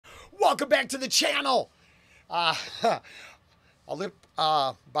welcome back to the channel. Alip,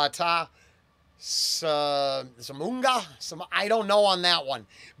 Bata, Semoga. I don't know on that one,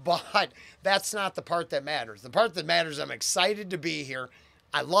 but that's not the part that matters. The part that matters, I'm excited to be here.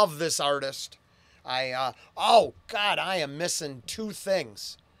 I love this artist. Oh God, I am missing two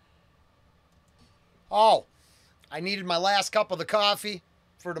things. Oh, I needed my last cup of the coffee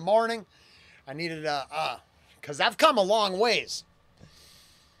for the morning. I needed, because I've come a long ways.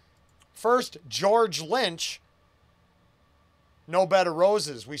 First, George Lynch, No Bed of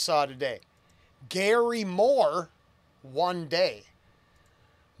Roses, we saw today. Gary Moore, One Day.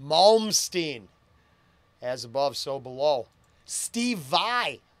 Malmsteen, As Above, So Below. Steve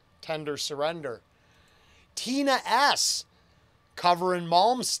Vai, Tender Surrender. Tina S, covering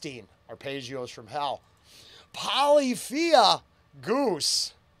Malmsteen, Arpeggios from Hell. Polyphia,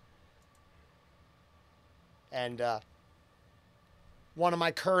 Goose. And one of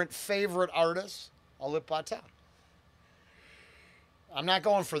my current favorite artists, Alip. I'm not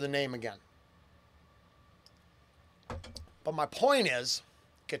going for the name again. But my point is,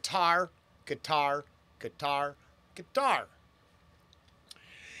 guitar, guitar, guitar, guitar.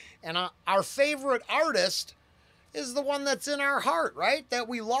 And our favorite artist is the one that's in our heart, right? That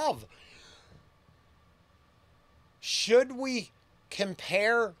we love. Should we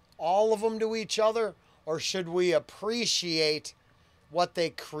compare all of them to each other, or should we appreciate what they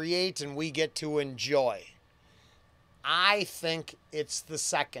create and we get to enjoy? I think it's the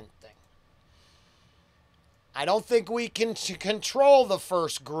second thing. I don't think we can control the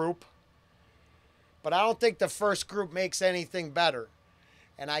first group, but I don't think the first group makes anything better.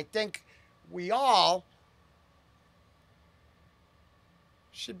 And I think we all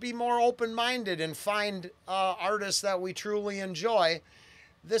should be more open-minded and find artists that we truly enjoy.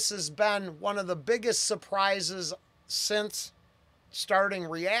 This has been one of the biggest surprises since starting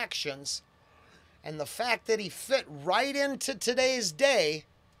Reactions. And the fact that he fit right into today's day,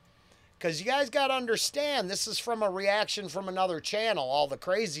 because you guys got to understand, this is from a reaction from another channel, all the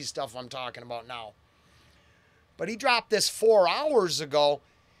crazy stuff I'm talking about now. But he dropped this 4 hours ago.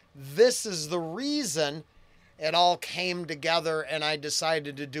 This is the reason it all came together and I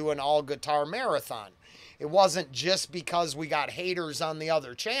decided to do an all-guitar marathon. It wasn't just because we got haters on the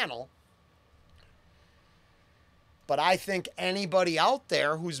other channel. But I think anybody out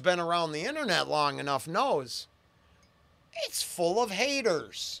there who's been around the internet long enough knows it's full of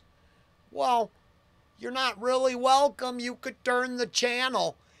haters. Well, you're not really welcome. You could turn the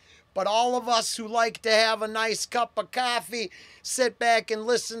channel. But all of us who like to have a nice cup of coffee, sit back and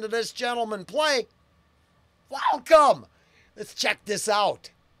listen to this gentleman play, welcome. Let's check this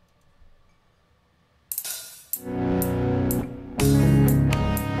out.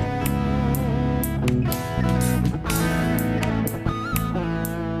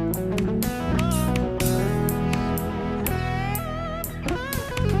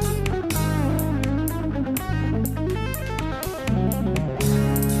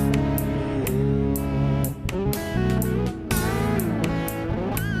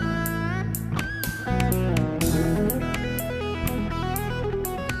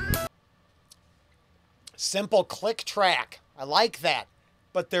 Simple click track. I like that.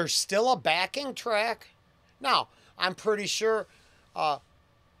 But there's still a backing track. Now, I'm pretty sure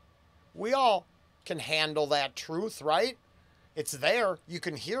we all can handle that truth, right? It's there. You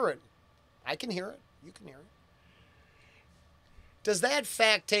can hear it. I can hear it. You can hear it. Does that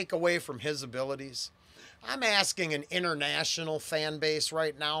fact take away from his abilities? I'm asking an international fan base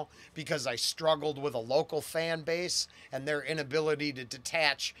right now because I struggled with a local fan base and their inability to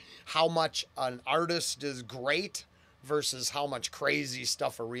detach how much an artist is great versus how much crazy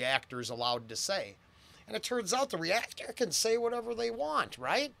stuff a reactor is allowed to say. And it turns out the reactor can say whatever they want,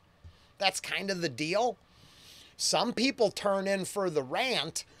 right? That's kind of the deal. Some people turn in for the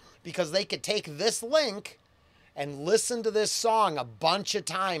rant because they could take this link and listen to this song a bunch of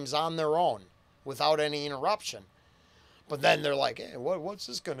times on their own without any interruption. But then they're like, hey, what's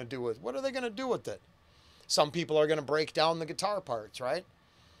this going to do with, what are they going to do with it? Some people are going to break down the guitar parts, right?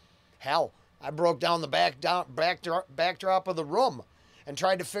 Hell, I broke down the backdrop of the room and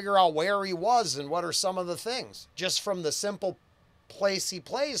tried to figure out where he was and what are some of the things, just from the simple place he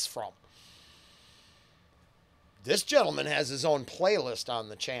plays from. This gentleman has his own playlist on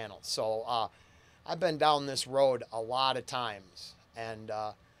the channel. So I've been down this road a lot of times. And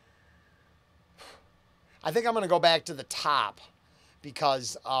I think I'm going to go back to the top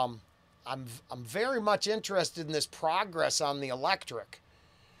because I'm very much interested in this progress on the electric.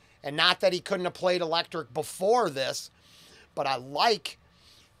 And not that he couldn't have played electric before this, but I like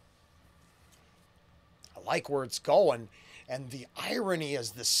where it's going. And the irony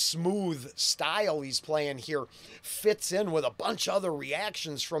is the smooth style he's playing here fits in with a bunch of other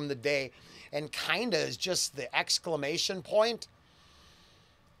reactions from the day and kind of is just the exclamation point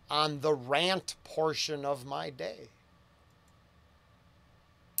on the rant portion of my day.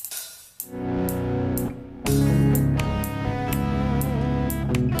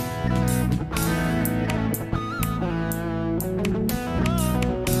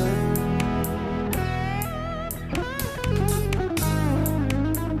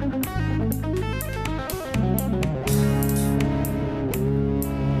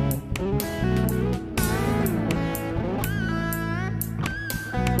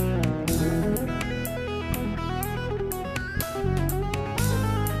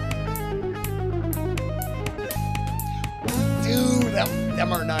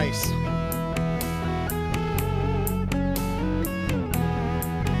 Them are nice.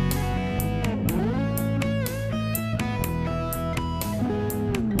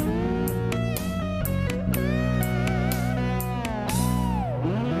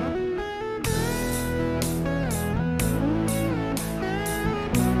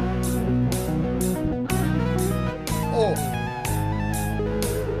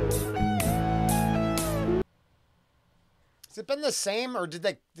 Has it been the same, or did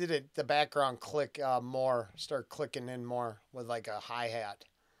the background click more, start clicking in more with like a hi-hat?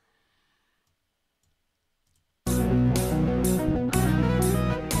 No,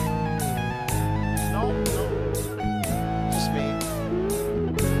 just me.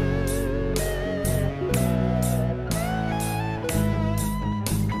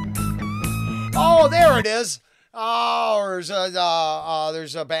 Oh, there it is. Oh,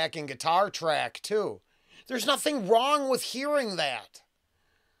 there's a backing guitar track too. There's nothing wrong with hearing that.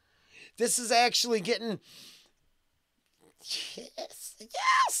 This is actually getting...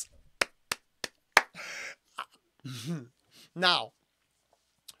 Yes! Now,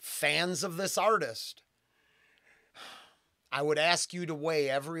 fans of this artist, I would ask you to weigh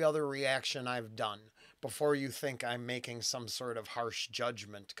every other reaction I've done before you think I'm making some sort of harsh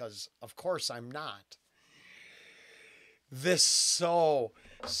judgment, because of course I'm not. This so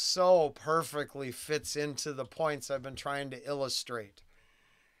perfectly fits into the points I've been trying to illustrate.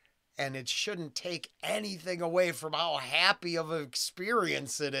 And it shouldn't take anything away from how happy of an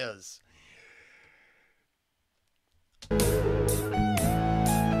experience it is. Yeah,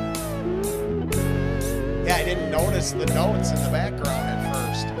 I didn't notice the notes in the background at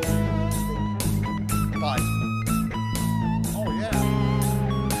first. But, oh yeah.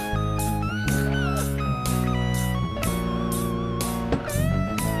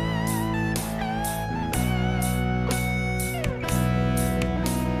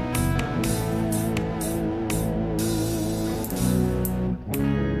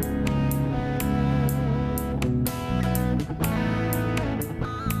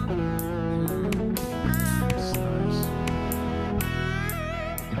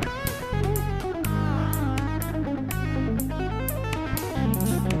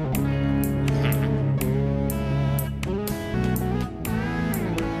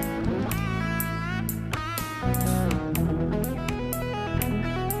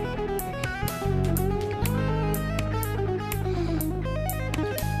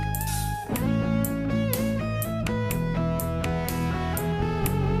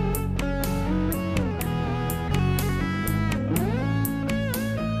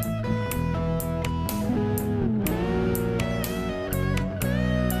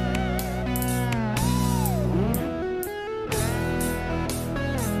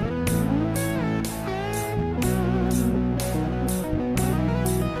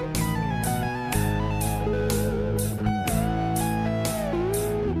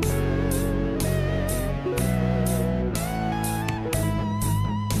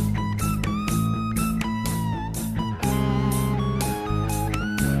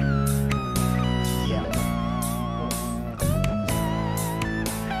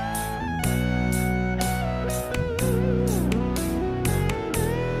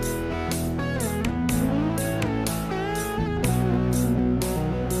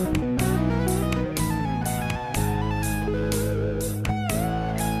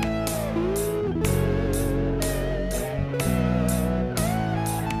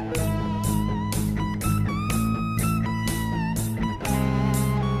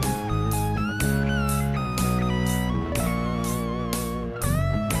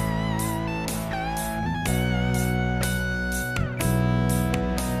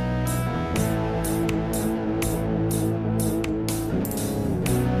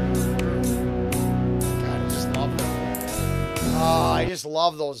 just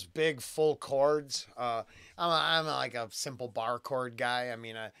love those big full chords. I'm like a simple bar chord guy. I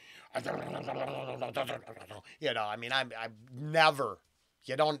mean, I mean, I never.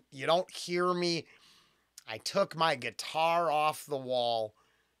 You don't hear me. I took my guitar off the wall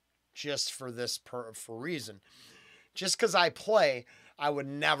just for this for reason. Just because I play, I would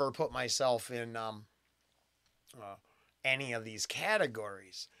never put myself in any of these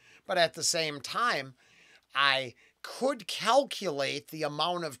categories. But at the same time, I could calculate the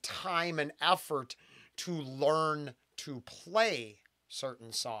amount of time and effort to learn to play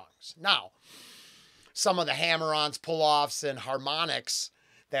certain songs. Now, some of the hammer-ons, pull-offs, and harmonics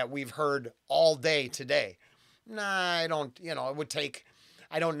that we've heard all day today, I don't, it would take,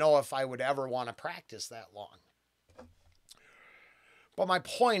 I don't know if I would ever want to practice that long. But my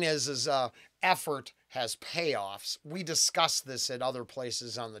point is effort has payoffs. We discussed this at other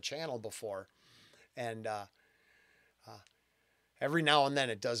places on the channel before. And every now and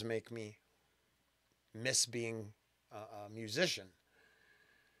then it does make me miss being a musician.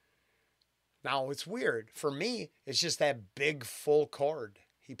 Now, it's weird. For me, it's just that big full chord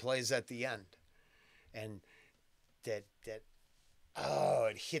he plays at the end. And that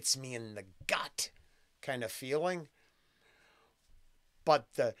it hits me in the gut kind of feeling. But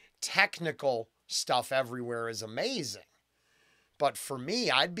the technical stuff everywhere is amazing. But for me,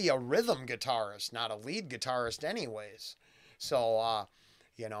 I'd be a rhythm guitarist, not a lead guitarist anyways. So, a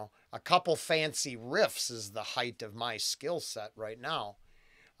couple fancy riffs is the height of my skill set right now.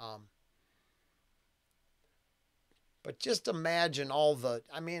 But just imagine all the,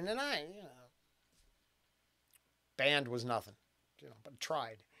 band was nothing, but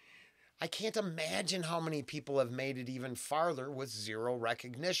tried. I can't imagine how many people have made it even farther with zero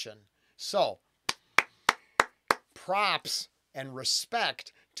recognition. So, props and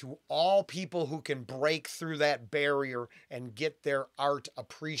respect to all people who can break through that barrier and get their art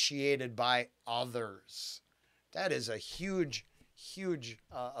appreciated by others. That is a huge, huge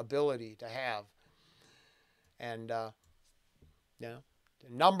ability to have. And, the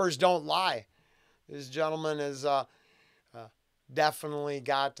numbers don't lie. This gentleman has definitely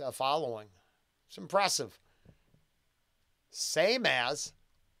got a following. It's impressive. Same as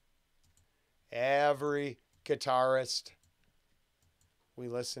every guitarist we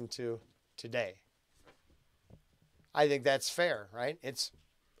listen to today. I think that's fair, right?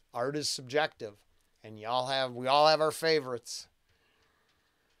 Art is subjective, and we all have our favorites.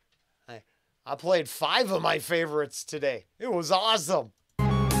 I played 5 of my favorites today. It was awesome.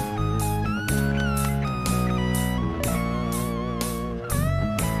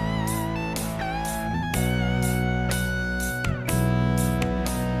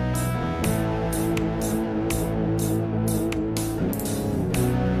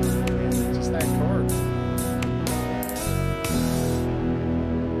 Just that chord.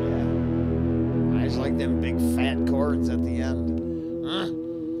 Yeah. I just like them big fat chords at the end.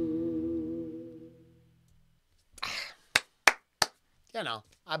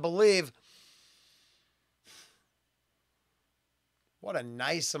 I believe what a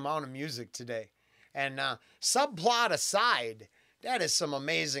nice amount of music today. And subplot aside, that is some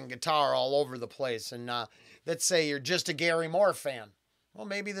amazing guitar all over the place. And let's say you're just a Gary Moore fan. Well,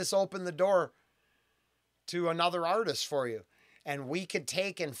 maybe this opened the door to another artist for you. And we could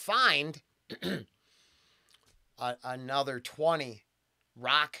take and find another 20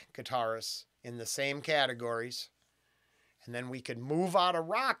 rock guitarists in the same categories. And then we could move out of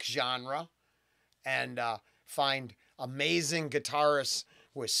rock genre and find amazing guitarists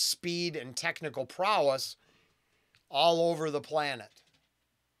with speed and technical prowess all over the planet.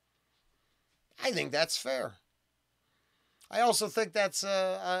 I think that's fair. I also think that's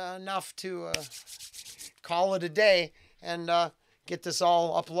enough to call it a day and get this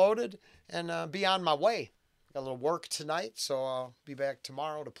all uploaded and be on my way. Got a little work tonight, so I'll be back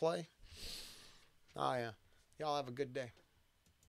tomorrow to play. Oh, yeah. Y'all have a good day.